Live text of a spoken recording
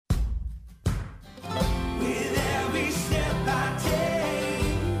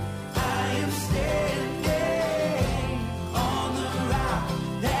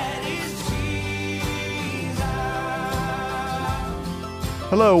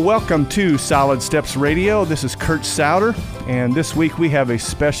Hello, welcome to Solid Steps Radio. This is Kurt Souter, and this week we have a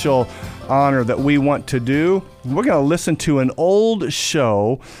special honor that we want to do. We're going to listen to an old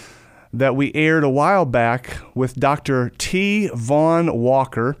show that we aired a while back with Dr. T. Vaughn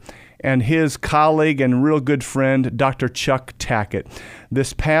Walker and his colleague and real good friend, Dr. Chuck Tackett.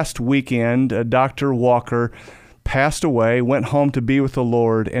 This past weekend, Dr. Walker passed away, went home to be with the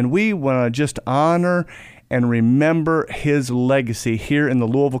Lord, and we want to just honor and remember his legacy here in the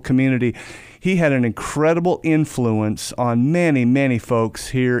Louisville community. He had an incredible influence on many, many folks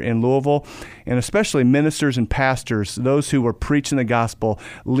here in Louisville, and especially ministers and pastors. Those who were preaching the gospel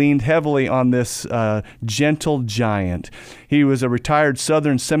leaned heavily on this gentle giant. He was a retired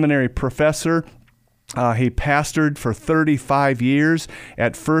Southern Seminary professor. He pastored for 35 years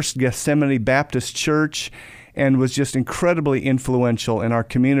at First Gethsemane Baptist Church, and was just incredibly influential in our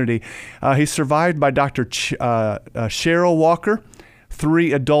community. He's survived by Dr. Cheryl Walker,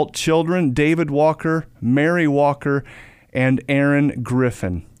 3 adult children, David Walker, Mary Walker, and Aaron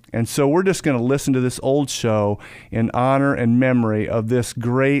Griffin. And so we're just going to listen to this old show in honor and memory of this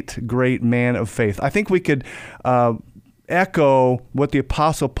great, great man of faith. I think we could echo what the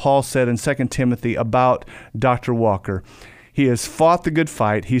Apostle Paul said in 2 Timothy about Dr. Walker. He has fought the good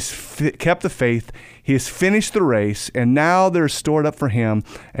fight. He's kept the faith. He has finished the race, and now there's stored up for him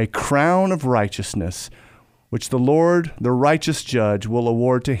a crown of righteousness, which the Lord, the righteous judge, will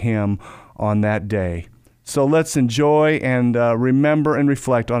award to him on that day. So let's enjoy and remember and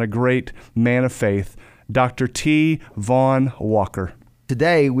reflect on a great man of faith, Dr. T. Vaughn Walker.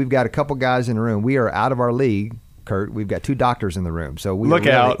 Today, we've got a couple guys in the room. We are out of our league, Kurt. We've got 2 doctors in the room, so Look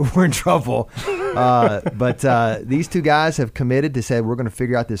out. We're in trouble. But these 2 guys have committed to say we're going to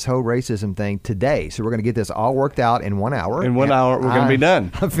figure out this whole racism thing today. So we're going to get this all worked out in 1 hour. In 1 hour, we're going to be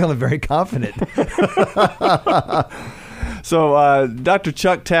done. I'm feeling very confident. So, Dr.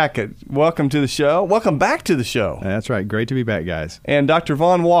 Chuck Tackett, welcome to the show. Welcome back to the show. That's right. Great to be back, guys. And Dr.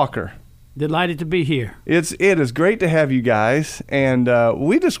 Vaughn Walker. Delighted to be here. It is great to have you guys, and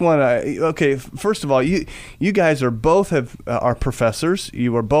we just want to. Okay, first of all, you guys are both are professors.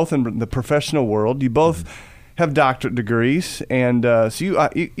 You are both in the professional world. You both have doctorate degrees, and so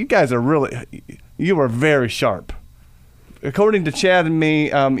you guys are you are very sharp. According to Chad and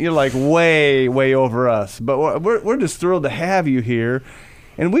me, you're like way over us. But we're just thrilled to have you here.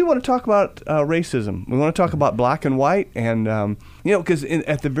 And we want to talk about racism. We want to talk about black and white, and because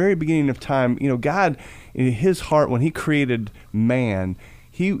at the very beginning of time, God, in His heart, when He created man,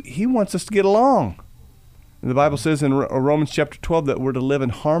 He wants us to get along. And the Bible says in Romans chapter 12 that we're to live in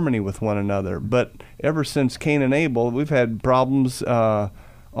harmony with one another. But ever since Cain and Abel, we've had problems, all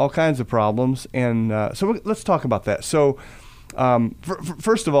kinds of problems, and so let's talk about that. So,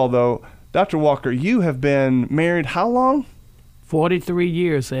 first of all, though, Dr. Walker, you have been married how long? 43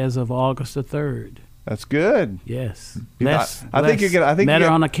 years as of August the 3rd. That's good. Yes. I think you're gonna. Met her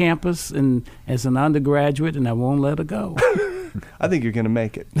on a campus and as an undergraduate, and I won't let her go. I think you're gonna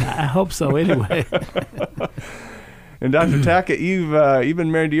make it. I hope so. Anyway. And Dr. Tackett, you've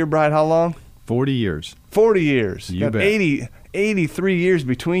been married to your bride how long? 40 years. 40 years. You bet. 83 years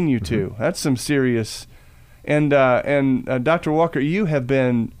between you two. That's some serious. And Dr. Walker, you have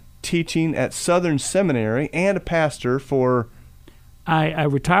been teaching at Southern Seminary and a pastor for. I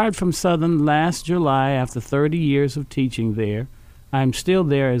retired from Southern last July after 30 years of teaching there. I'm still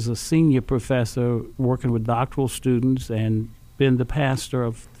there as a senior professor working with doctoral students and been the pastor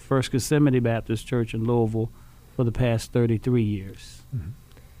of First Gethsemane Baptist Church in Louisville for the past 33 years. Mm-hmm.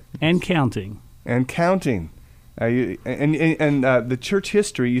 And counting. And counting. The church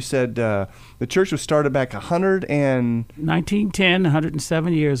history, you said the church was started back 1910,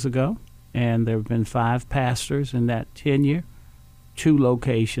 107 years ago, and there have been 5 pastors in that tenure. 2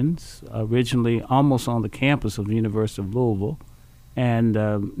 locations, originally almost on the campus of the University of Louisville, and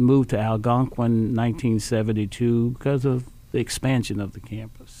moved to Algonquin in 1972 because of the expansion of the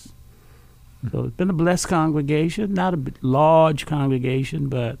campus. So it's been a blessed congregation, not a large congregation,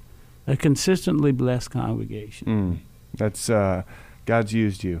 but a consistently blessed congregation. That's God's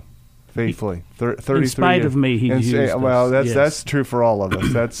used you faithfully. 33 in spite years. of me, He's used us. Well, yes. That's true for all of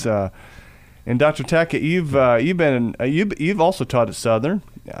us. That's and Dr. Tackett, you've also taught at Southern.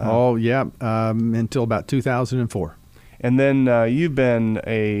 Until about 2004. And then you've been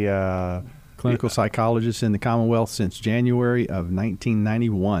a clinical psychologist in the Commonwealth since January of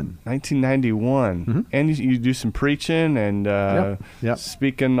 1991. 1991. Mm-hmm. And you do some preaching and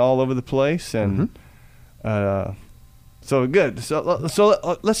speaking all over the place. And so good. So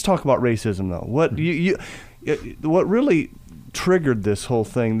let's talk about racism, though. What really triggered this whole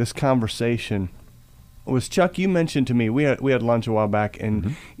thing, this conversation, was, Chuck, you mentioned to me, we had lunch a while back,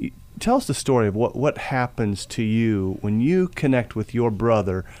 and tell us the story of what happens to you when you connect with your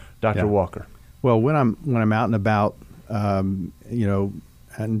brother, Dr. Walker. Well, when I'm out and about, and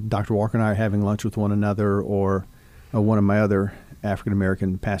Dr. Walker and I are having lunch with one another, or one of my other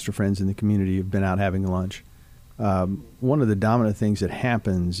African-American pastor friends in the community have been out having lunch, one of the dominant things that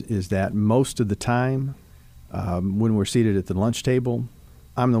happens is that most of the time, when we're seated at the lunch table,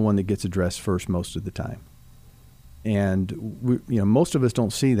 I'm the one that gets addressed first most of the time. And most of us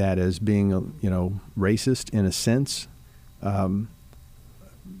don't see that as being, racist in a sense, but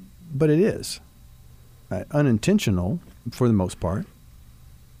it is unintentional for the most part.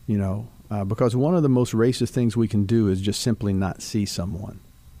 Because one of the most racist things we can do is just simply not see someone.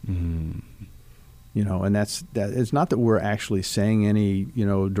 Mm-hmm. And that it's not that we're actually saying any,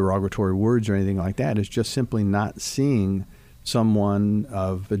 derogatory words or anything like that. It's just simply not seeing someone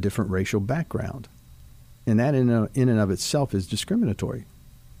of a different racial background. And that in and of itself is discriminatory.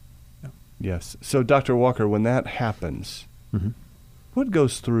 Yeah. Yes. So, Dr. Walker, when that happens, what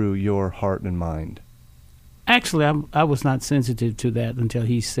goes through your heart and mind? Actually, I was not sensitive to that until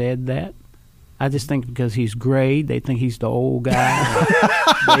he said that. I just think because he's gray, they think he's the old guy.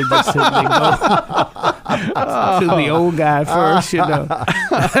 They just go to the old guy first,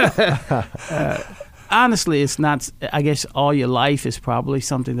 Honestly, it's not. I guess all your life is probably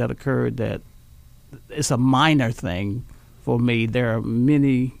something that occurred that it's a minor thing for me. There are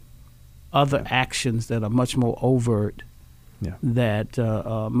many other actions that are much more overt, that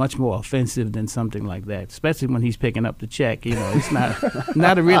are much more offensive than something like that, especially when he's picking up the check. It's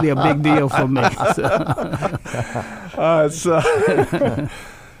not really a big deal for me.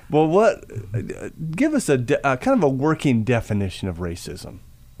 Well, give us a kind of a working definition of racism.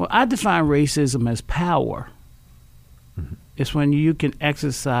 Well, I define racism as power. Mm-hmm. It's when you can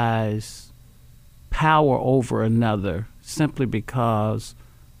exercise power over another simply because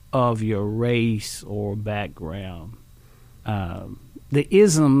of your race or background. The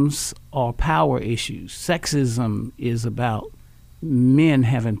isms are power issues. Sexism is about men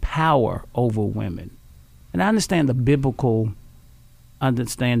having power over women. And I understand the biblical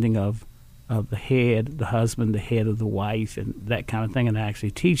understanding of the head, the husband, the head of the wife, and that kind of thing, and I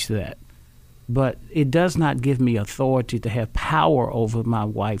actually teach that. But it does not give me authority to have power over my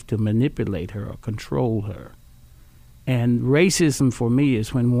wife to manipulate her or control her. And racism for me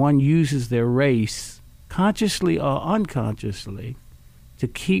is when one uses their race, consciously or unconsciously, to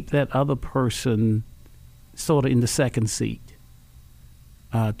keep that other person sort of in the second seat,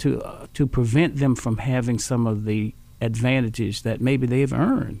 to prevent them from having some of the advantages that maybe they've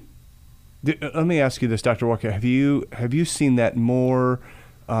earned. Let me ask you this, Dr. Walker. Have you seen that more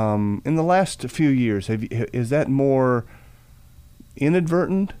in the last few years? Is that more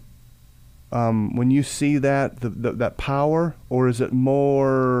inadvertent when you see that power, or is it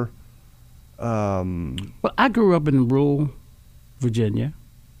more? Well, I grew up in rural Virginia,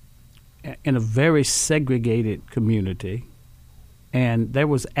 in a very segregated community, and there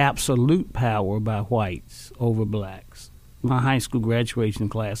was absolute power by whites over blacks. My high school graduation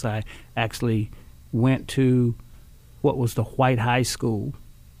class, I actually went to what was the white high school,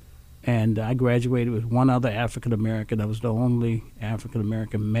 and I graduated with one other African American. I was the only African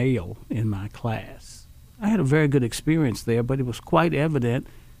American male in my class. I had a very good experience there, but it was quite evident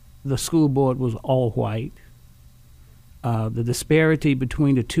the school board was all white. The disparity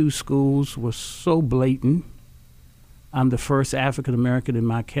between the two schools was so blatant. I'm the first African American in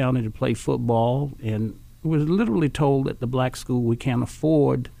my county to play football, and was literally told at the black school we can't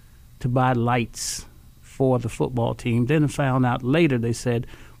afford to buy lights for the football team. Then I found out later they said,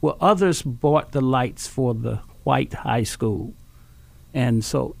 well, others bought the lights for the white high school. And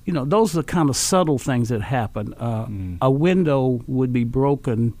so, those are the kind of subtle things that happen. A window would be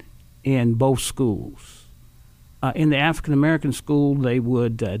broken in both schools. In the African-American school, they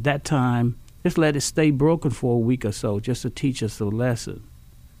would, at that time, just let it stay broken for a week or so just to teach us a lesson.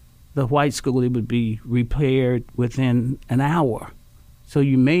 The white school, it would be repaired within an hour. So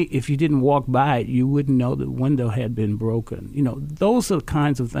if you didn't walk by it, you wouldn't know the window had been broken. Those are the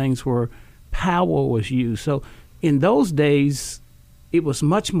kinds of things where power was used. So in those days, it was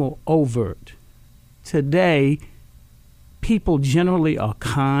much more overt. Today, people generally are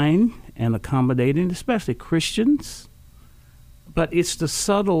kind and accommodating, especially Christians. But it's the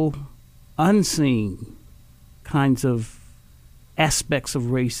subtle, unseen kinds of aspects of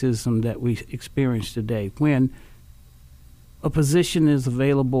racism that we experience today, when a position is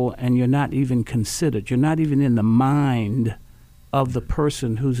available and you're not even considered, you're not even in the mind of the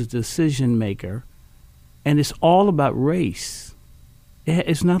person who's a decision maker, and it's all about race.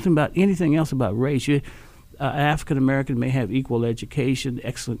 It's nothing about anything else about race. African American may have equal education,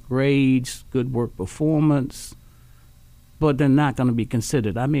 excellent grades, good work performance, but they're not going to be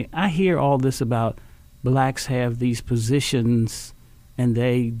considered. I mean, I hear all this about blacks have these positions and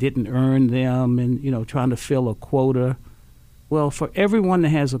they didn't earn them, and trying to fill a quota. Well, for everyone that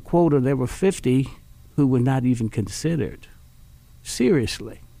has a quota, there were 50 who were not even considered.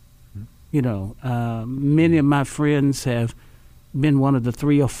 Seriously. Many of my friends have been one of the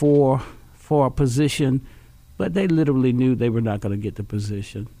 3 or 4 for a position, but they literally knew they were not going to get the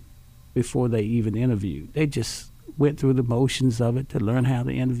position before they even interviewed. They just went through the motions of it to learn how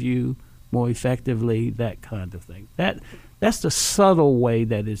to interview more effectively, that kind of thing. That's the subtle way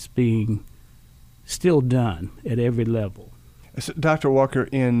that it's being still done at every level. So, Dr. Walker,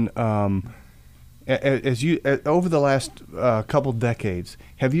 as you over the last couple decades,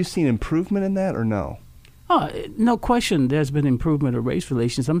 have you seen improvement in that or no? No question there's been improvement of race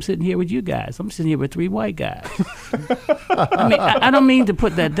relations. I'm sitting here with you guys. I'm sitting here with 3 white guys. I mean, I don't mean to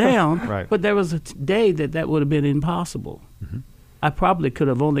put that down, right. But there was a day that would have been impossible. Mm-hmm. I probably could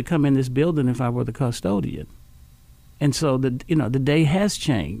have only come in this building if I were the custodian. And so the day has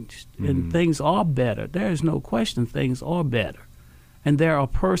changed, and things are better. There is no question things are better. And there are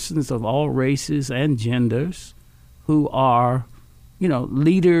persons of all races and genders who are,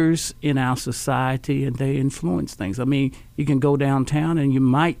 leaders in our society, and they influence things. I mean, you can go downtown and you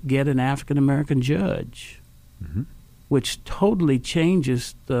might get an African-American judge, which totally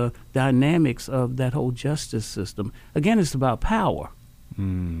changes the dynamics of that whole justice system. Again, it's about power.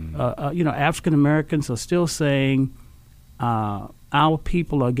 African-Americans are still saying our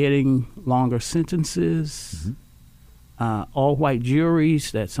people are getting longer sentences. All white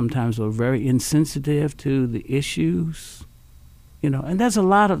juries that sometimes are very insensitive to the issues. And there's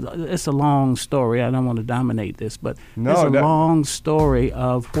it's a long story. I don't want to dominate this, but there's a long story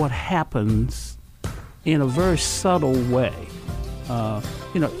of what happens in a very subtle way.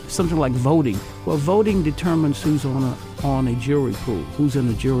 Something like voting. Well, voting determines who's on a jury pool, who's in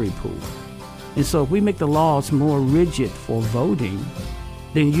a jury pool. And so if we make the laws more rigid for voting,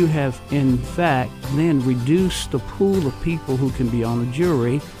 then you have, in fact, then reduced the pool of people who can be on a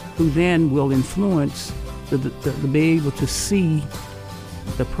jury, who then will influence to be able to see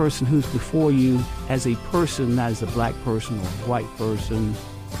the person who's before you as a person, not as a black person or a white person.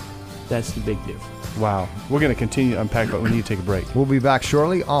 That's the big difference. Wow. We're going to continue to unpack, but we need to take a break. We'll be back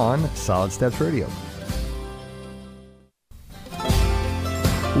shortly on Solid Steps Radio.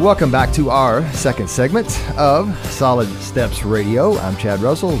 Welcome back to our second segment of Solid Steps Radio. I'm Chad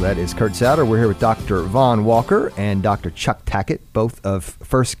Russell. That is Kurt Souter. We're here with Dr. Vaughn Walker and Dr. Chuck Tackett, both of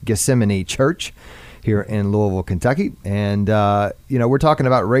First Gethsemane Church here in Louisville, Kentucky. And, we're talking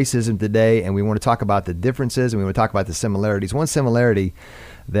about racism today, and we want to talk about the differences, and we want to talk about the similarities. One similarity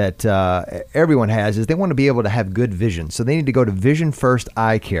that everyone has is they want to be able to have good vision. So they need to go to Vision First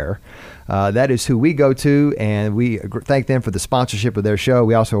Eye Care. That is who we go to, and we thank them for the sponsorship of their show.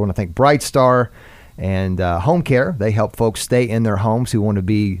 We also want to thank Bright Star and Home Care. They help folks stay in their homes who want to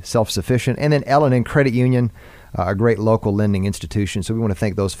be self-sufficient. And then L&N Credit Union, a great local lending institution. So we want to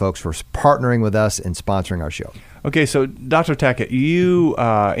thank those folks for partnering with us and sponsoring our show. Okay, so Dr. Tackett, you,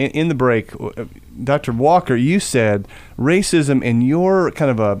 in the break, Dr. Walker, you said racism in your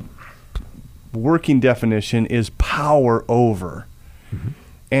kind of a working definition is power over. Mm-hmm.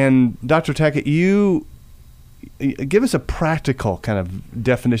 And Dr. Tackett, you give us a practical kind of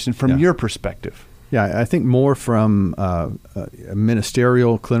definition from your perspective. Yeah, I think more from a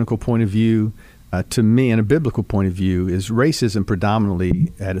ministerial, clinical point of view, to me, and a biblical point of view, is racism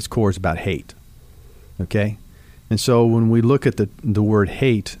predominantly at its core is about hate. Okay? And so when we look at the word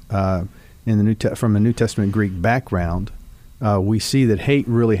hate in the from a New Testament Greek background, we see that hate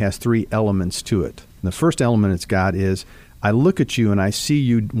really has 3 elements to it. The first element it's got is, I look at you and I see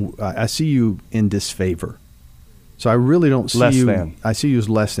you in disfavor. So I really don't see less you. Than. I see you as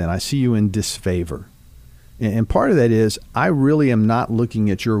less than. I see you in disfavor. And part of that is I really am not looking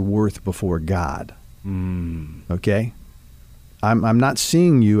at your worth before God. Okay? I'm not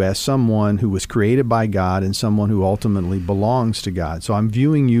seeing you as someone who was created by God and someone who ultimately belongs to God. So I'm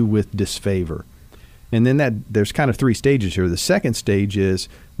viewing you with disfavor. And then there's kind of 3 stages here. The second stage is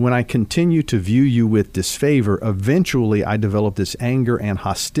when I continue to view you with disfavor, eventually I develop this anger and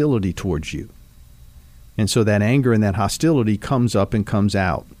hostility towards you. And so that anger and that hostility comes up and comes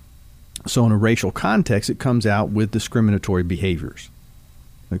out. So in a racial context, it comes out with discriminatory behaviors.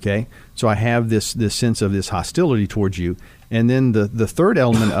 Okay? So I have this sense of this hostility towards you. And then the third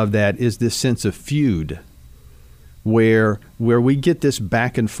element of that is this sense of feud. where we get this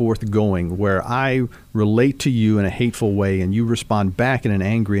back and forth going, where I relate to you in a hateful way and you respond back in an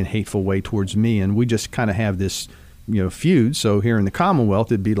angry and hateful way towards me, and we just kind of have this, feud. So here in the Commonwealth,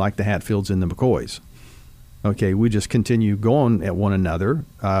 it'd be like the Hatfields and the McCoys. Okay, we just continue going at one another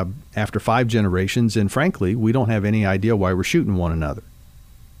after 5 generations, and frankly, we don't have any idea why we're shooting one another.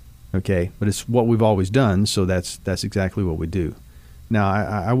 Okay, but it's what we've always done, so that's exactly what we do. Now,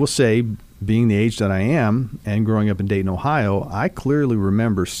 I will say, being the age that I am and growing up in Dayton, Ohio, I clearly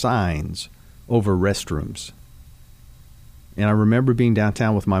remember signs over restrooms. And I remember being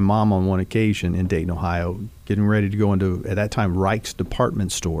downtown with my mom on one occasion in Dayton, Ohio, getting ready to go into, at that time, Reich's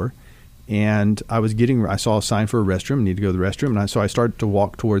department store. And I saw a sign for a restroom, need to go to the restroom. And so I started to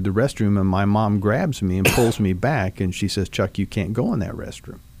walk toward the restroom, and my mom grabs me and pulls me back. And she says, "Chuck, you can't go in that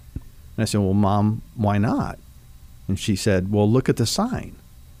restroom." And I said, "Well, Mom, why not?" And she said, "Well, look at the sign."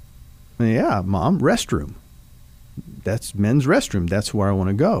 And, "Yeah, Mom, restroom. That's men's restroom. That's where I want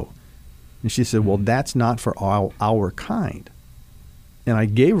to go." And she said, "Well, that's not for our kind." And I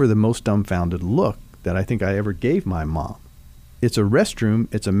gave her the most dumbfounded look that I think I ever gave my mom. It's a restroom.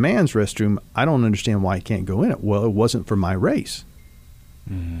 It's a man's restroom. I don't understand why I can't go in it. Well, it wasn't for my race.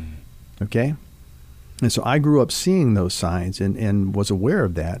 Okay? And so I grew up seeing those signs and was aware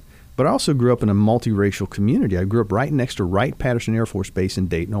of that. But I also grew up in a multiracial community. I grew up right next to Wright-Patterson Air Force Base in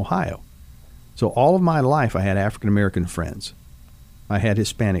Dayton, Ohio. So all of my life I had African-American friends. I had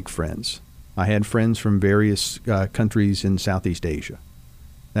Hispanic friends. I had friends from various countries in Southeast Asia.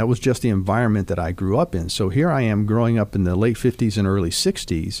 That was just the environment that I grew up in. So here I am growing up in the late 50s and early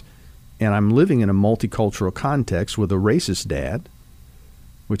 60s, and I'm living in a multicultural context with a racist dad,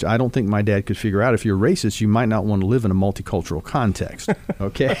 which I don't think my dad could figure out. If you're racist, you might not want to live in a multicultural context,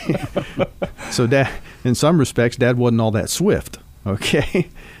 okay? So Dad, in some respects, Dad wasn't all that swift, okay?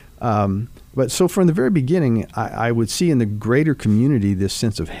 But so from the very beginning, I would see in the greater community this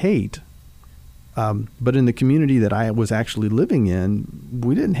sense of hate. But in the community that I was actually living in,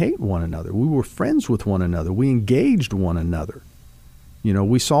 we didn't hate one another. We were friends with one another. We engaged one another.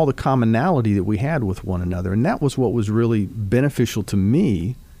 We saw the commonality that we had with one another. And that was what was really beneficial to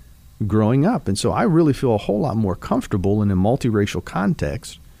me growing up. And so I really feel a whole lot more comfortable in a multiracial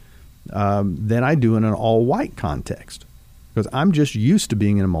context than I do in an all-white context. Because I'm just used to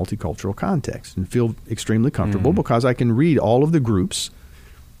being in a multicultural context and feel extremely comfortable because I can read all of the groups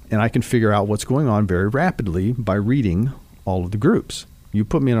and I can figure out what's going on very rapidly by reading all of the groups. You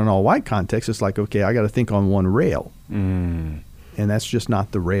put me in an all-white context, it's like, okay, I got to think on one rail. And that's just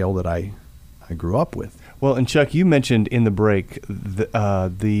not the rail that I grew up with. Well, and Chuck, you mentioned in the break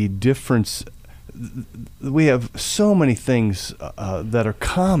the difference. We have so many things that are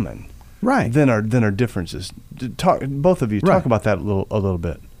common, right? Than our differences. Both of you talk about that a little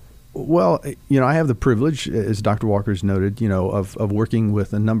bit. Well, I have the privilege, as Dr. Walker's noted, of working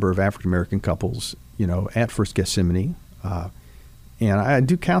with a number of African-American couples, at First Gethsemane. And I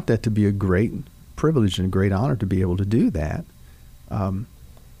do count that to be a great privilege and a great honor to be able to do that. And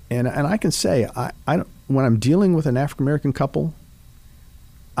I can say, when I'm dealing with an African-American couple,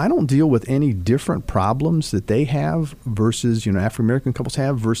 I don't deal with any different problems that they have versus, African-American couples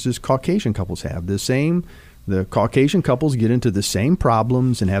have versus Caucasian couples have. The Caucasian couples get into the same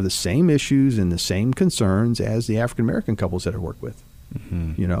problems and have the same issues and the same concerns as the African-American couples that I work with.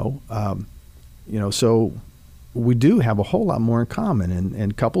 So we do have a whole lot more in common,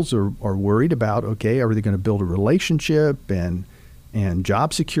 and couples are worried about, okay, are they going to build a relationship and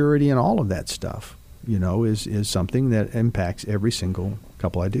job security and all of that stuff, is something that impacts every single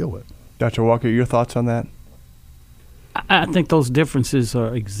couple I deal with. Dr. Walker, your thoughts on that? I think those differences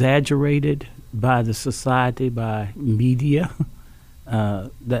are exaggerated by the society, by media,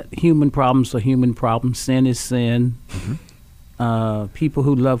 that human problems are human problems, sin is sin. People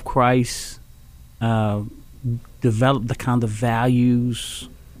who love Christ develop the kind of values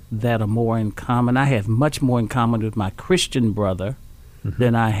that are more in common. I have much more in common with my Christian brother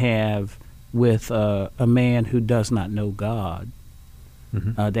than I have with a man who does not know God.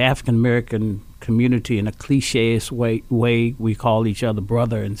 The African-American community, in a cliché way, we call each other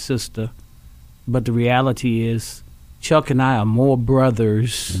brother and sister. But the reality is, Chuck and I are more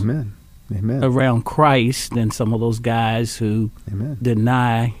brothers around Christ than some of those guys who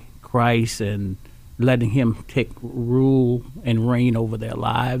deny Christ and letting him take rule and reign over their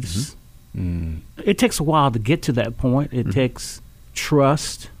lives. It takes a while to get to that point. It takes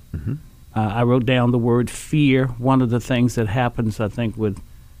trust. I wrote down the word fear. One of the things that happens, I think, with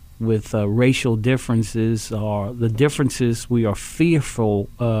racial differences are the differences we are fearful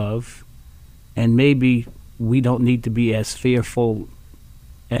of. And maybe we don't need to be as fearful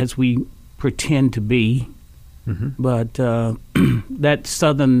as we pretend to be. But that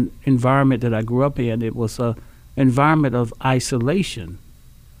southern environment that I grew up in, it was a environment of isolation.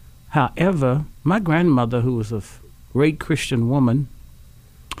 However, my grandmother, who was a great Christian woman,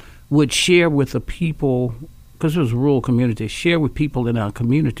 would share with the people, because it was a rural community, share with people in our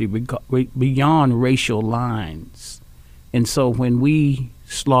community beyond racial lines. And so when we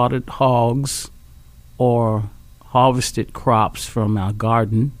slaughtered hogs or harvested crops from our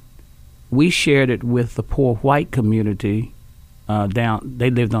garden, we shared it with the poor white community down. They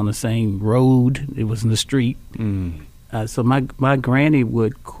lived on the same road. It was in the street. So my granny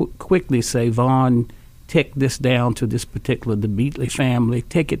would quickly say, Vaughn, take this down to this particular DeBeatley family,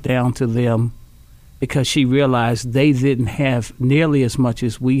 take it down to them, because she realized they didn't have nearly as much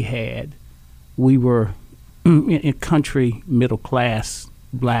as we had. We were in country middle class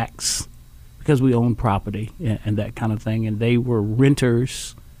blacks because we owned property and that kind of thing, and they were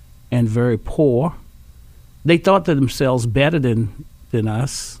renters and very poor. They thought to themselves better than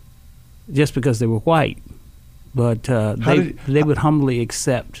us just because they were white, but they would humbly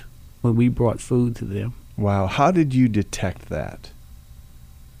accept when we brought food to them. Wow. How did you detect that?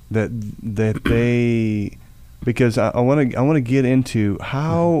 That they, because I want to get into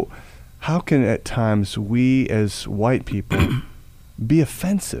how can at times we as white people be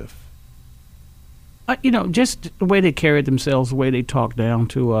offensive? Just the way they carried themselves, the way they talked down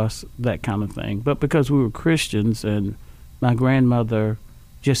to us, that kind of thing. But because we were Christians and my grandmother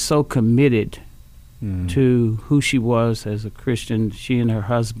just so committed to who she was as a Christian, she and her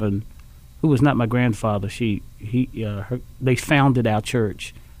husband, who was not my grandfather, they founded our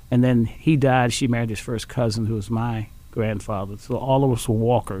church. And then he died. She married his first cousin, who was my grandfather. So all of us were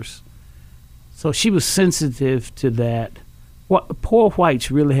walkers. So she was sensitive to that. Poor whites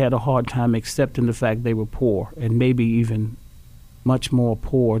really had a hard time accepting the fact they were poor, and maybe even much more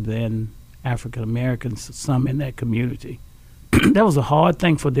poor than African Americans, some in that community. That was a hard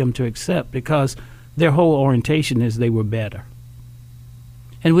thing for them to accept because their whole orientation is they were better.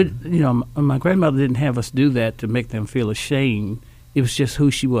 And my grandmother didn't have us do that to make them feel ashamed. It was just who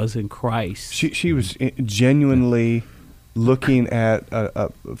she was in Christ. She was genuinely looking at a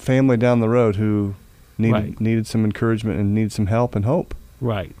family down the road who needed some encouragement and needed some help and hope.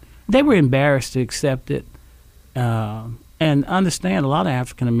 Right. They were embarrassed to accept it and understand a lot of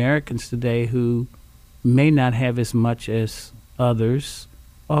African Americans today who may not have as much as others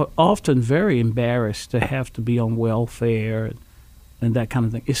are often very embarrassed to have to be on welfare and that kind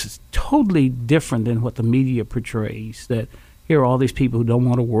of thing. It's totally different than what the media portrays, that here are all these people who don't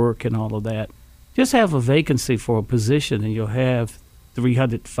want to work and all of that. Just have a vacancy for a position and you'll have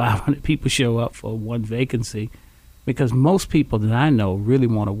 300, 500 people show up for one vacancy, because most people that I know really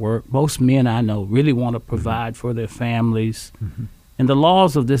want to work. Most men I know really want to provide for their families. And the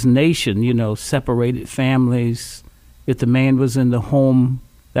laws of this nation, separated families. If the man was in the home,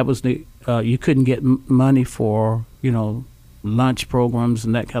 that was you couldn't get money for, lunch programs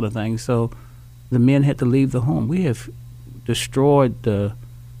and that kind of thing. So the men had to leave the home. We have destroyed the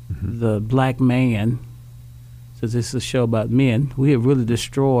black man. Since this is a show about men, we have really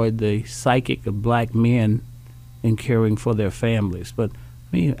destroyed the psychic of black men in caring for their families. But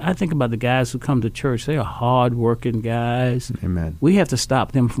I think about the guys who come to church. They are hard-working guys. Amen. We have to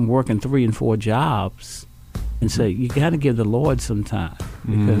stop them from working 3 and 4 jobs and say, you got to give the Lord some time.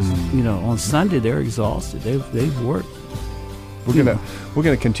 Because, on Sunday they're exhausted. They've worked. We're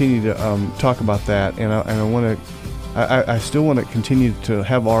gonna continue to talk about that, and I want to. I still want to continue to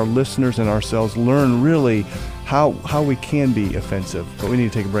have our listeners and ourselves learn really how we can be offensive, but we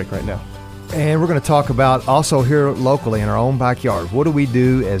need to take a break right now. And we're going to talk about also here locally in our own backyard. What do we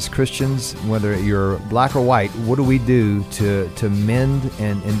do as Christians, whether you're black or white, what do we do to mend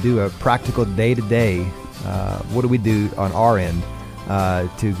and do a practical day-to-day? What do we do on our end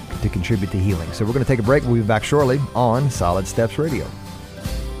to contribute to healing? So we're going to take a break. We'll be back shortly on Solid Steps Radio.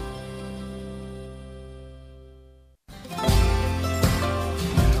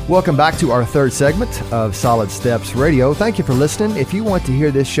 Welcome back to our third segment of Solid Steps Radio. Thank you for listening. If you want to hear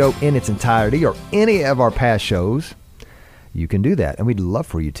this show in its entirety or any of our past shows, you can do that, and we'd love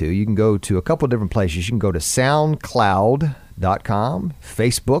for you to. You can go to a couple of different places. You can go to SoundCloud.com,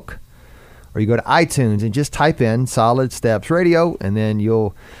 Facebook, or you go to iTunes and just type in Solid Steps Radio, and then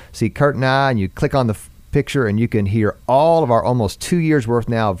you'll see Kurt and I, and you click on the picture, and you can hear all of our almost 2 years' worth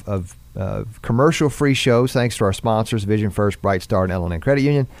now of commercial-free shows, thanks to our sponsors, Vision First, Bright Star, and L&N Credit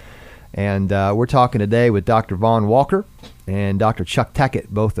Union. And we're talking today with Dr. Vaughn Walker and Dr. Chuck Tackett,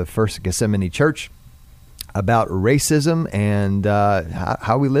 both of First Gethsemane Church, about racism and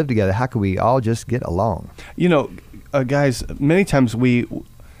how we live together. How can we all just get along? Guys, many times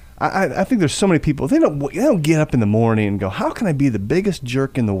I think there's so many people, they don't get up in the morning and go, how can I be the biggest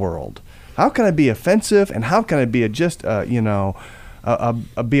jerk in the world? How can I be offensive, and how can I be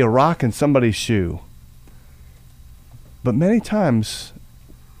be a rock in somebody's shoe? But many times,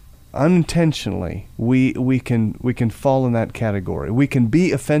 unintentionally, we can fall in that category. We can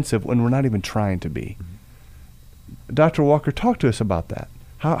be offensive when we're not even trying to be. Mm-hmm. Dr. Walker, talk to us about that.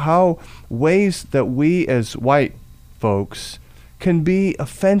 How ways that we as white folks can be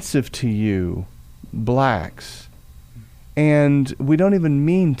offensive to you, blacks, and we don't even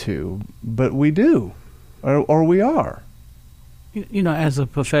mean to, but we do, or we are. You know, as a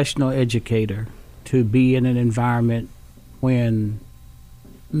professional educator, to be in an environment when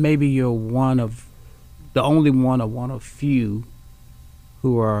maybe you're the only one or one of few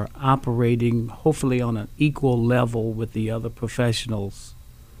who are operating hopefully on an equal level with the other professionals,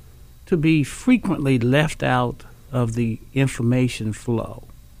 to be frequently left out of the information flow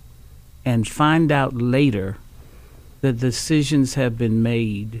and find out later that decisions have been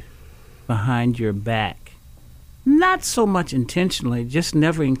made behind your back, not so much intentionally, just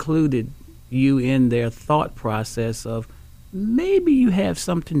never included you in their thought process of maybe you have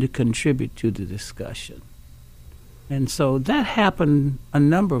something to contribute to the discussion. And so that happened a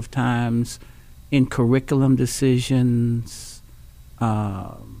number of times in curriculum decisions,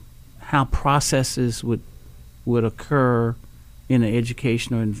 how processes would occur in an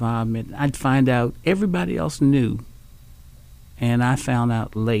educational environment. I'd find out everybody else knew, and I found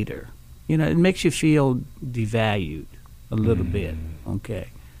out later. You know, it makes you feel devalued a little bit. Okay.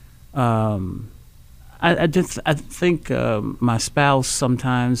 I think my spouse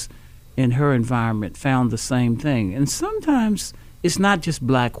sometimes in her environment found the same thing. And sometimes it's not just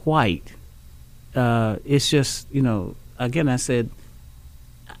black-white. It's just, you know, again, I said,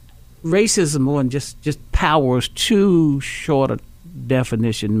 racism more than just power is too short a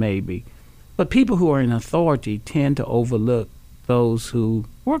definition maybe. But people who are in authority tend to overlook those who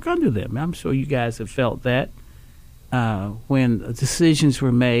work under them. I'm sure you guys have felt that when decisions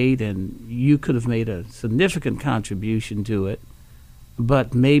were made and you could have made a significant contribution to it,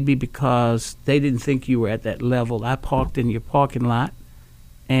 but maybe because they didn't think you were at that level. I parked in your parking lot,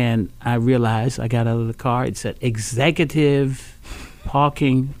 and I realized, I got out of the car, it said executive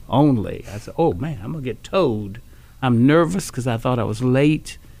parking only. I said, oh man, I'm going to get towed. I'm nervous because I thought I was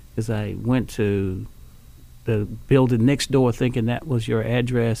late, because I went to the building next door thinking that was your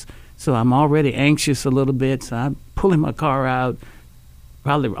address. So I'm already anxious a little bit. So I'm pulling my car out,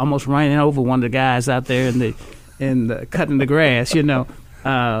 probably almost running over one of the guys out there in cutting the grass, you know.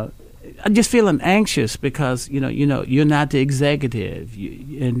 I'm just feeling anxious because, you know, you're not the executive.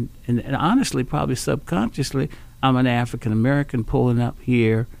 And honestly, probably subconsciously, I'm an African-American pulling up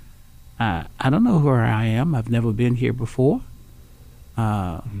here. I don't know where I am. I've never been here before.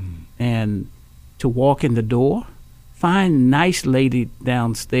 And to walk in the door, find nice lady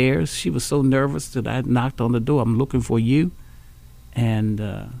downstairs. She was so nervous that I knocked on the door. I'm looking for you.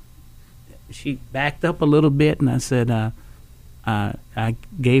 And she backed up a little bit, and I said, I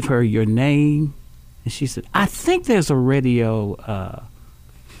gave her your name. And she said, I think there's a radio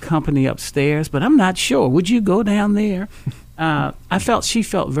company upstairs, but I'm not sure. Would you go down there? She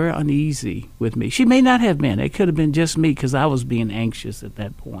felt very uneasy with me. She may not have been. It could have been just me because I was being anxious at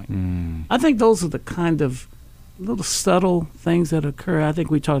that point. I think those are the kind of little subtle things that occur. I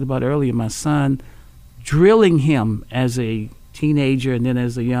think we talked about earlier my son, drilling him as a teenager and then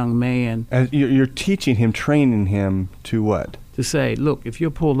as a young man. As you're teaching him, training him to what? To say, look, if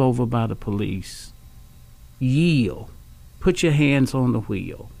you're pulled over by the police, yield, put your hands on the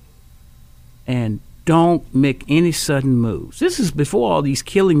wheel, and don't make any sudden moves. This is before all these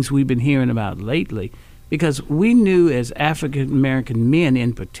killings we've been hearing about lately, because we knew as African-American men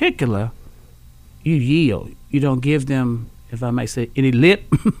in particular, you yield. You don't give them, if I might say, any lip.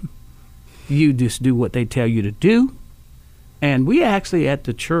 You just do what they tell you to do. And we actually at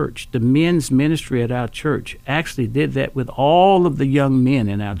the church, the men's ministry at our church, actually did that with all of the young men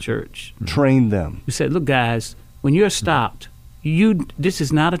in our church. Trained them. We said, look, guys, when you're stopped, this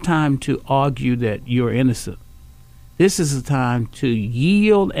is not a time to argue that you're innocent. This is a time to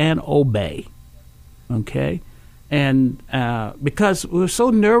yield and obey, okay? And because we're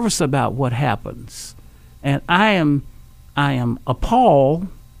so nervous about what happens, and I am appalled,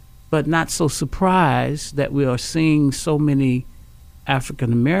 but not so surprised that we are seeing so many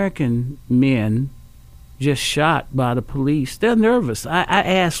African-American men just shot by the police. They're nervous. I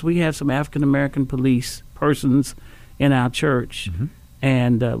asked, we have some African-American police persons in our church,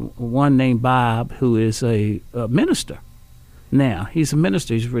 and one named Bob, who is a minister. Now, he's a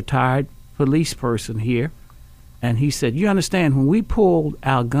minister. He's a retired police person here. And he said, you understand, when we pulled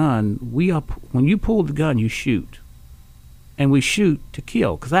our gun, when you pull the gun, you shoot. And we shoot to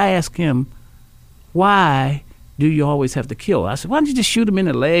kill. Because I asked him, why do you always have to kill? I said, why don't you just shoot him in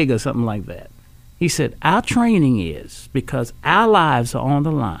the leg or something like that? He said, our training is because our lives are on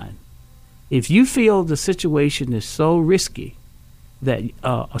the line. If you feel the situation is so risky, that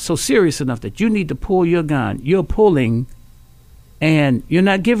so serious enough that you need to pull your gun, you're pulling, and you're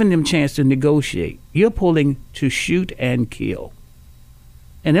not giving them a chance to negotiate. You're pulling to shoot and kill.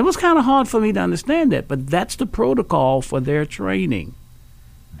 And it was kind of hard for me to understand that, but that's the protocol for their training.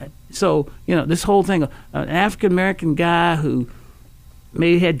 So, this whole thing, an African-American guy who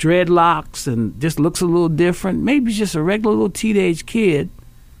maybe had dreadlocks and just looks a little different, maybe just a regular little teenage kid,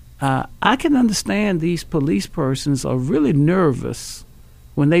 I can understand these police persons are really nervous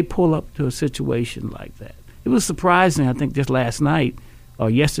when they pull up to a situation like that. It was surprising, I think, just last night or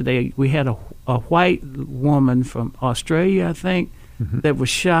yesterday, we had a white woman from Australia, I think, that was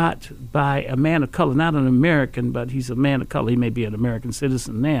shot by a man of color, not an American, but he's a man of color. He may be an American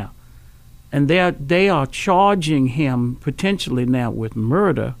citizen now. And they are charging him potentially now with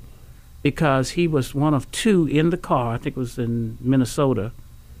murder because he was one of two in the car. I think it was in Minnesota.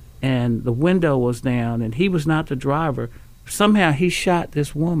 And the window was down, and he was not the driver. Somehow he shot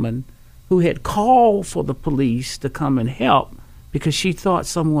this woman who had called for the police to come and help because she thought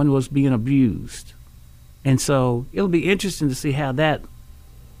someone was being abused. And so it'll be interesting to see how that,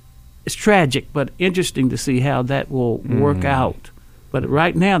 it's tragic, but interesting to see how that will work out. But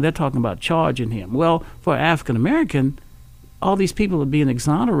right now they're talking about charging him. Well, for African American, all these people are being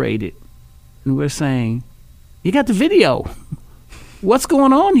exonerated, and we're saying, you got the video. What's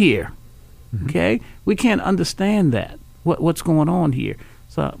going on here? Okay? We can't understand that, what's going on here.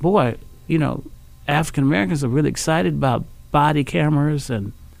 So, boy, African Americans are really excited about body cameras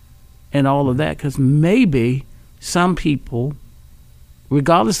and all of that, because maybe some people,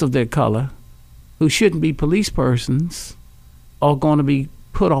 regardless of their color, who shouldn't be police persons, are going to be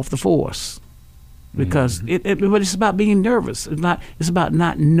put off the force, because but it's about being nervous. It's about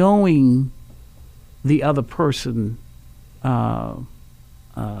not knowing the other person. The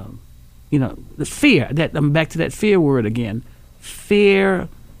fear. That I'm back to that fear word again. Fear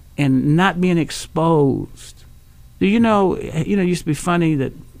and not being exposed. Do you know? It used to be funny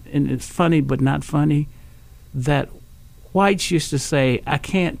that, and it's funny but not funny, that whites used to say, "I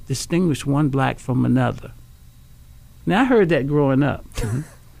can't distinguish one black from another." Now I heard that growing up.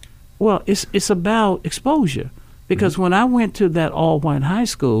 Well, it's about exposure, because when I went to that all-white high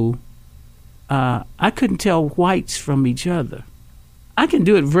school, I couldn't tell whites from each other. I can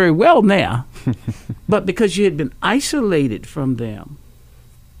do it very well now, but because you had been isolated from them,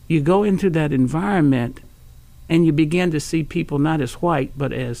 you go into that environment and you begin to see people not as white,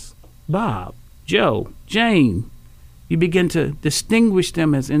 but as Bob, Joe, Jane. You begin to distinguish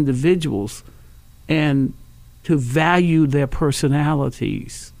them as individuals and to value their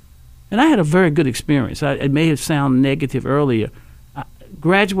personalities. And I had a very good experience. It may have sounded negative earlier.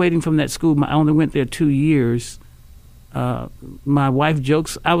 Graduating from that school, I only went there 2 years. My wife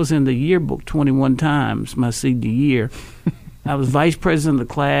jokes, I was in the yearbook 21 times my senior year. I was vice president of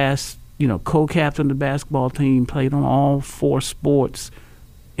the class, co-captain of the basketball team, played on all 4 sports,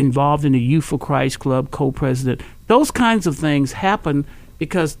 involved in the Youth for Christ Club, co-president. Those kinds of things happen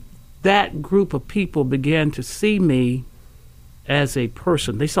because that group of people began to see me as a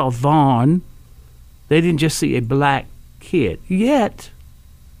person. They saw Vaughn. They didn't just see a black kid. Yet,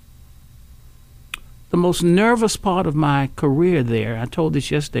 the most nervous part of my career there, I told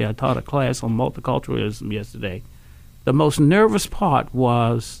this yesterday, I taught a class on multiculturalism yesterday. The most nervous part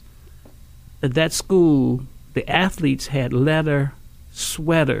was that school, the athletes had leather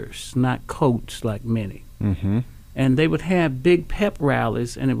sweaters, not coats like many. And they would have big pep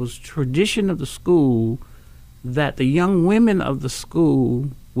rallies, and it was tradition of the school that the young women of the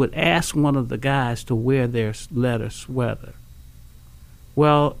school would ask one of the guys to wear their leather sweater.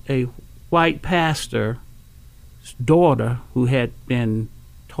 Well, a white pastor's daughter, who had been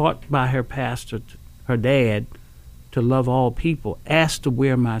taught by her pastor, her dad, to love all people, asked to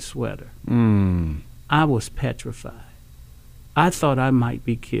wear my sweater. I was petrified. I thought I might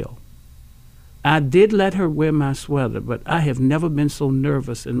be killed. I did let her wear my sweater, but I have never been so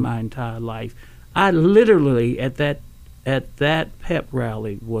nervous in my entire life. I literally, at that pep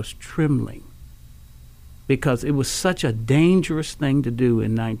rally, was trembling, because it was such a dangerous thing to do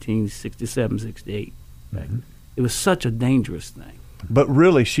in 1967, 68. It was such a dangerous thing. But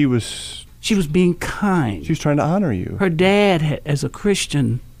really, she was being kind. She was trying to honor you. Her dad, as a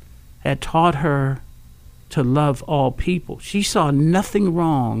Christian, had taught her to love all people. She saw nothing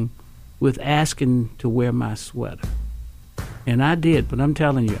wrong with asking to wear my sweater. And I did, but I'm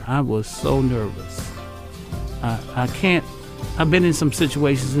telling you, I was so nervous. I've been in some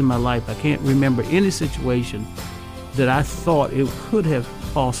situations in my life. I can't remember any situation that I thought it could have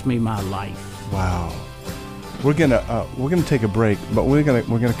cost me my life. Wow. We're gonna take a break, but we're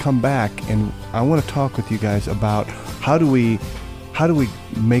gonna come back, and I want to talk with you guys about how do we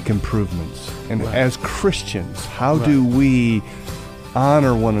make improvements, and Right. as Christians, how do we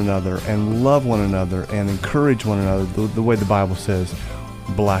honor one another and love one another and encourage one another the way the Bible says,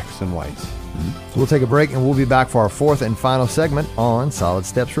 blacks and whites. We'll take a break, and we'll be back for our fourth and final segment on Solid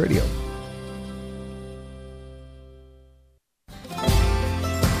Steps Radio.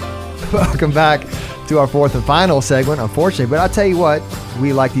 Welcome back to our fourth and final segment, unfortunately. But I'll tell you what,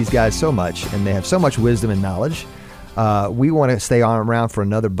 we like these guys so much, and they have so much wisdom and knowledge. We want to stay on around for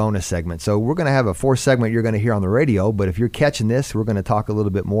another bonus segment. So we're going to have a fourth segment you're going to hear on the radio. But if you're catching this, we're going to talk a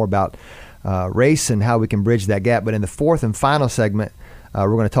little bit more about race and how we can bridge that gap. But in the fourth and final segment, we're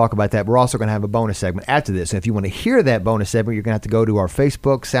going to talk about that. We're also going to have a bonus segment after this. And if you want to hear that bonus segment, you're going to have to go to our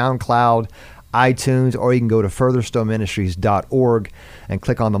Facebook, SoundCloud, iTunes, or you can go to furtherstoneministries.org and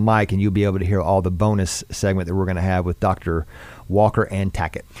click on the mic, and you'll be able to hear all the bonus segment that we're going to have with Dr. Walker and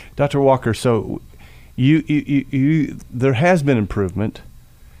Tackett. Dr. Walker, so you there has been improvement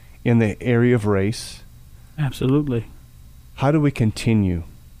in the area of race. Absolutely. How do we continue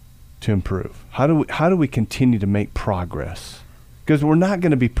to improve? How do we continue to make progress? Because we're not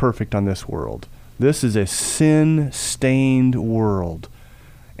going to be perfect on this world. This is a sin-stained world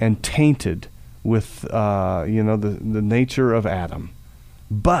and tainted with the nature of Adam.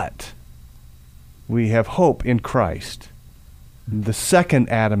 But we have hope in Christ. The second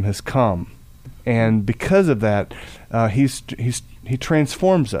Adam has come, and because of that, he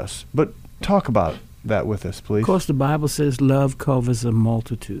transforms us. But talk about that with us, please. Of course, the Bible says love covers a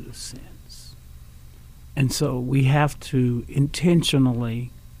multitude of sins. And so we have to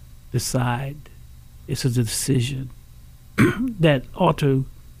intentionally decide. It's a decision that ought to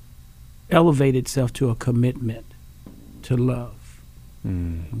elevate itself to a commitment to love.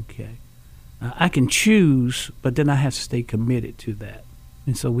 Okay. I can choose, but then I have to stay committed to that.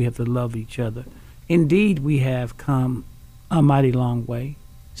 And so we have to love each other. Indeed, we have come a mighty long way.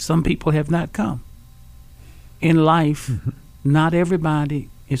 Some people have not come. In life, not everybody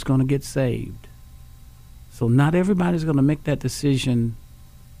is going to get saved. So not everybody is going to make that decision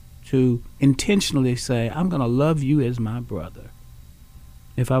to intentionally say, I'm going to love you as my brother.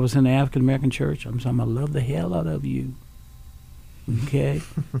 If I was in the African American church, I'm saying, I'm going to love the hell out of you. Okay?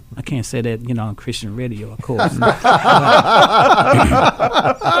 I can't say that, on Christian radio, of course.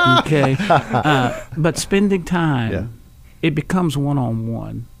 Okay? But spending time, it becomes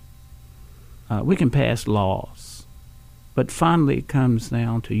one-on-one. We can pass laws, but finally it comes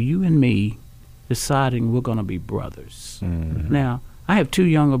down to you and me deciding we're going to be brothers. Mm-hmm. Now, I have two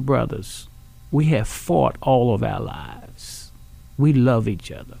younger brothers. We have fought all of our lives. We love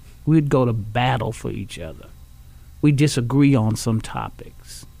each other. We'd go to battle for each other. We disagree on some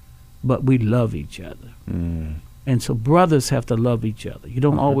topics, but we love each other. Mm. And so brothers have to love each other. You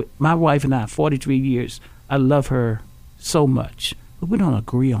don't always. My wife and I, 43 years, I love her so much, but we don't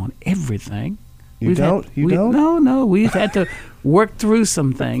agree on everything. You don't? No. We've had to work through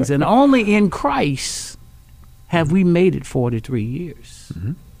some things, and only in Christ have we made it 43 years.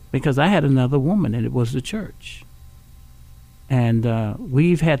 Mm-hmm. Because I had another woman, and it was the church. And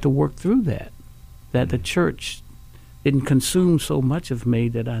we've had to work through that the church didn't consume so much of me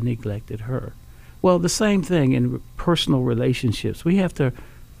that I neglected her. Well, the same thing in personal relationships. We have to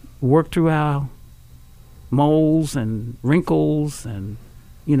work through our moles and wrinkles, and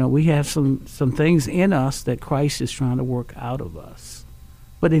we have some things in us that Christ is trying to work out of us.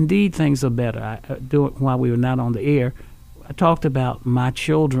 But indeed, things are better. While we were not on the air, I talked about my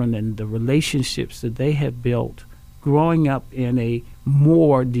children and the relationships that they have built growing up in a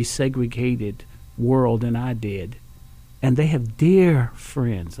more desegregated world than I did. And they have dear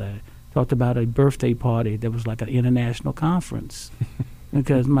friends. I talked about a birthday party that was like an international conference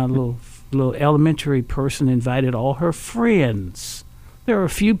because my little elementary person invited all her friends. There are a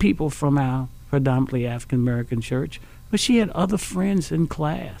few people from our predominantly African-American church, but she had other friends in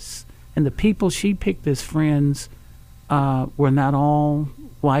class. And the people she picked as friends were not all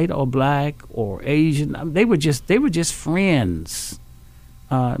white or black or Asian. They were just friends.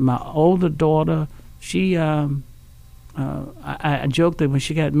 My older daughter, she I joked that when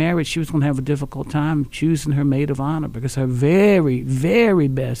she got married, she was going to have a difficult time choosing her maid of honor because her very, very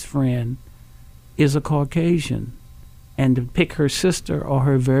best friend is a Caucasian. And to pick her sister or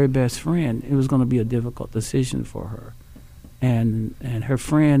her very best friend, it was going to be a difficult decision for her. And her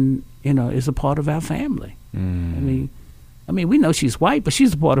friend is a part of our family. I mean, we know she's white, but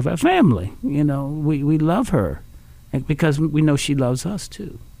she's a part of our family. We love her because we know she loves us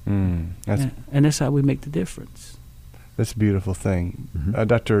too. And that's how we make the difference. That's a beautiful thing. Mm-hmm.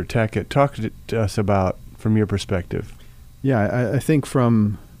 Dr. Tackett, talk to us about, from your perspective. Yeah, I think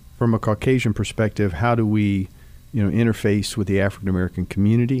from a Caucasian perspective, how do we, interface with the African American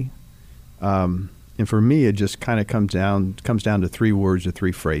community? And for me, it just kind of comes down to 3 words or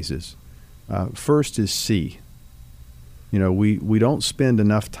 3 phrases. First is see. We don't spend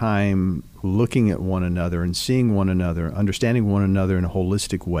enough time looking at one another and seeing one another, understanding one another in a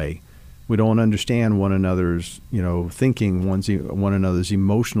holistic way. We don't understand one another's, thinking, one another's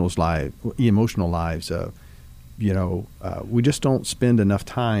emotional lives. We just don't spend enough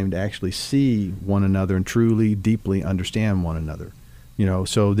time to actually see one another and truly, deeply understand one another.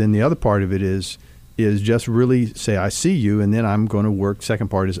 So then the other part of it is just really say, I see you, and then I'm going to work. Second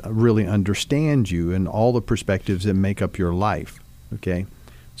part is really understand you and all the perspectives that make up your life. Okay.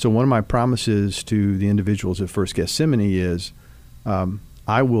 So one of my promises to the individuals at First Gethsemane is,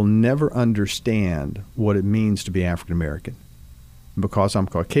 I will never understand what it means to be African American. Because I'm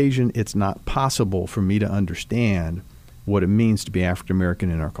Caucasian, it's not possible for me to understand what it means to be African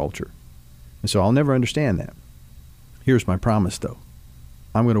American in our culture. And so I'll never understand that. Here's my promise, though.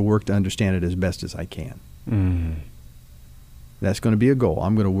 I'm going to work to understand it as best as I can. Mm. That's going to be a goal.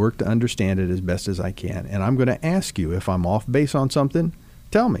 I'm going to work to understand it as best as I can. And I'm going to ask you, if I'm off base on something,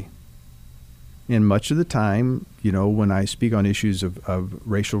 tell me. And much of the time, when I speak on issues of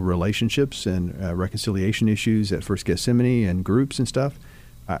racial relationships and reconciliation issues at First Gethsemane and groups and stuff,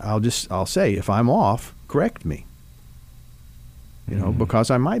 I'll say, if I'm off, correct me. Because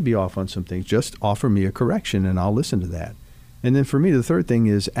I might be off on some things. Just offer me a correction, and I'll listen to that. And then for me, the third thing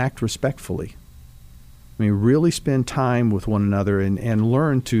is act respectfully. I mean, really spend time with one another and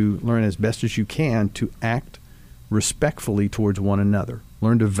learn as best as you can to act respectfully towards one another.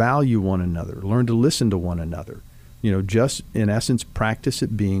 Learn to value one another. Learn to listen to one another. Just in essence, practice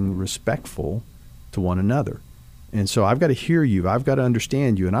at being respectful to one another. And so I've got to hear you. I've got to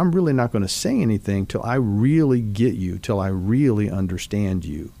understand you. And I'm really not going to say anything till I really get you, till I really understand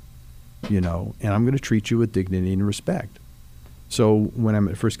you, and I'm going to treat you with dignity and respect. So when I'm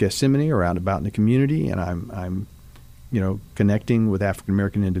at First Gethsemane or out about in the community and I'm connecting with African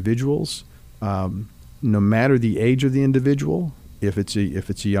American individuals, no matter the age of the individual, if it's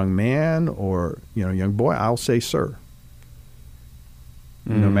a young man or young boy, I'll say sir.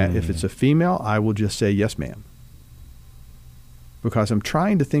 No matter if it's a female, I will just say yes, ma'am. Because I'm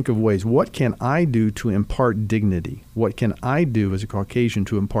trying to think of ways, what can I do to impart dignity? What can I do as a Caucasian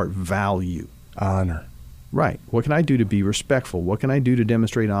to impart value? Honor. Right. What can I do to be respectful? What can I do to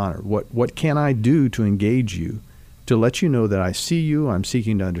demonstrate honor? What can I do to engage you, to let you know that I see you, I'm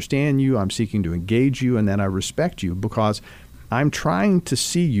seeking to understand you, I'm seeking to engage you, and that I respect you, because I'm trying to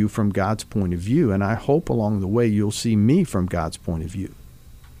see you from God's point of view, and I hope along the way you'll see me from God's point of view.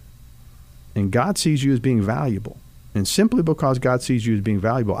 And God sees you as being valuable. And simply because God sees you as being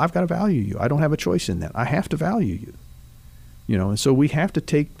valuable, I've got to value you. I don't have a choice in that. I have to value you. And so we have to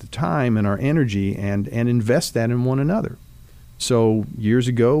take the time and our energy and invest that in one another. So years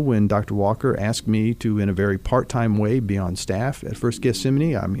ago, when Dr. Walker asked me to, in a very part-time way, be on staff at First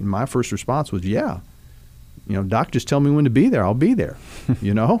Gethsemane, my first response was, yeah. Doc, just tell me when to be there. I'll be there,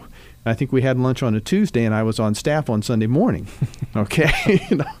 I think we had lunch on a Tuesday, and I was on staff on Sunday morning. Okay,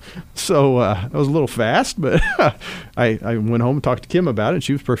 so it was a little fast, but I went home and talked to Kim about it, and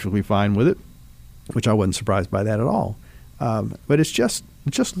she was perfectly fine with it, which I wasn't surprised by that at all. But it's just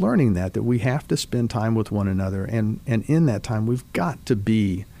learning that we have to spend time with one another, and in that time we've got to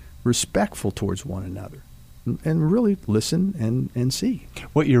be respectful towards one another, and really listen and see.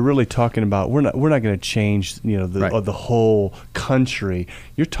 What you're really talking about, we're not going to change the whole country.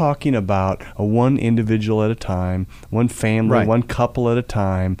 You're talking about one individual at a time, one family, right. One couple at a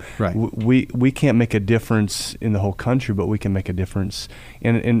time. Right. We can't make a difference in the whole country, but we can make a difference.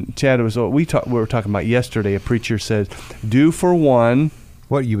 And Chad, it was we were talking about yesterday. A preacher said, "Do for one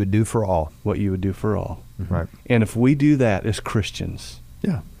what you would do for all." What you would do for all. Mm-hmm. Right. And if we do that as Christians,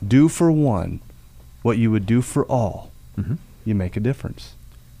 do for one what you would do for all, mm-hmm. you make a difference.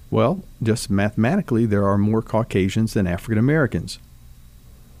 Well, just mathematically, there are more Caucasians than African Americans.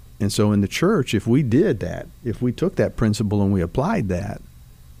 And so in the church, if we did that, if we took that principle and we applied that,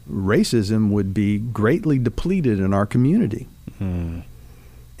 racism would be greatly depleted in our community. Mm.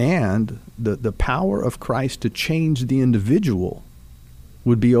 And the power of Christ to change the individual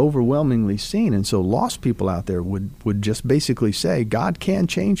would be overwhelmingly seen. And so lost people out there would just basically say God can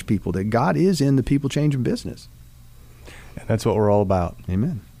change people, that God is in the people changing business. And that's what we're all about.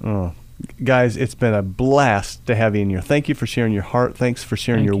 Amen. Oh. Guys, it's been a blast to have you in here. Thank you for sharing your heart. Thanks for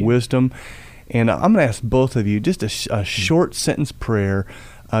sharing your wisdom. And I'm going to ask both of you just a short sentence prayer.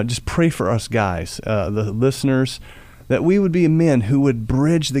 Just pray for us guys, the listeners, that we would be men who would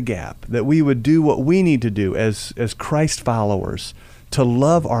bridge the gap, that we would do what we need to do as Christ followers to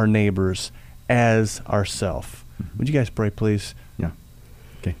love our neighbors as ourselves. Would you guys pray, please? Yeah.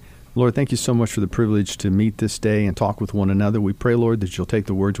 Okay. Lord, thank you so much for the privilege to meet this day and talk with one another. We pray, Lord, that you'll take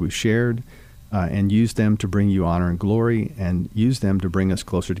the words we've shared and use them to bring you honor and glory, and use them to bring us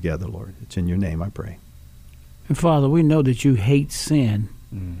closer together, Lord. It's in your name I pray. And Father, we know that you hate sin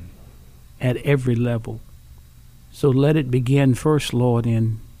at every level. So let it begin first, Lord,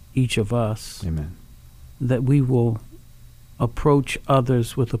 in each of us. Amen. That we will approach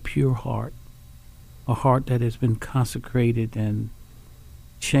others with a pure heart, a heart that has been consecrated and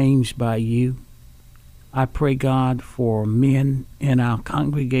changed by you. I pray, God, for men in our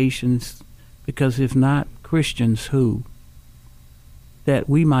congregations, because if not Christians, who? That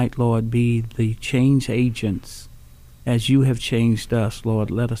we might, Lord, be the change agents. As you have changed us, Lord,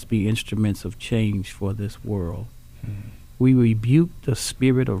 let us be instruments of change for this world. We rebuke the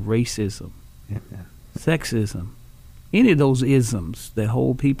spirit of racism, sexism, any of those isms that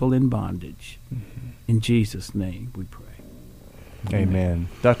hold people in bondage. In Jesus' name we pray. Amen.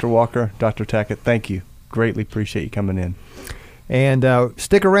 Dr. Walker, Dr. Tackett, thank you. Greatly appreciate you coming in. And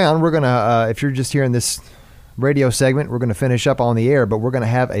stick around. We're going to, if you're just hearing this radio segment, we're going to finish up on the air, but we're going to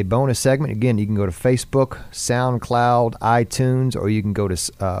have a bonus segment. Again, you can go to Facebook, SoundCloud, iTunes, or you can go to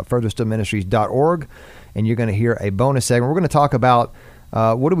furtherstillministries.org, and you're going to hear a bonus segment. We're going to talk about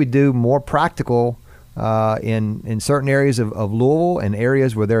what do we do more practical in certain areas of Louisville and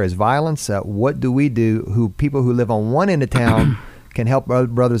areas where there is violence. What do we do people who live on one end of town can help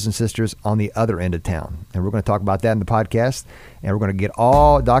brothers and sisters on the other end of town? And we're going to talk about that in the podcast. And we're going to get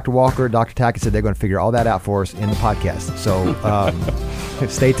all, Dr. Walker, Dr. Tackett said they're going to figure all that out for us in the podcast. So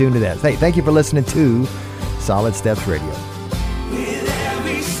stay tuned to that. Hey, thank you for listening to Solid Steps Radio.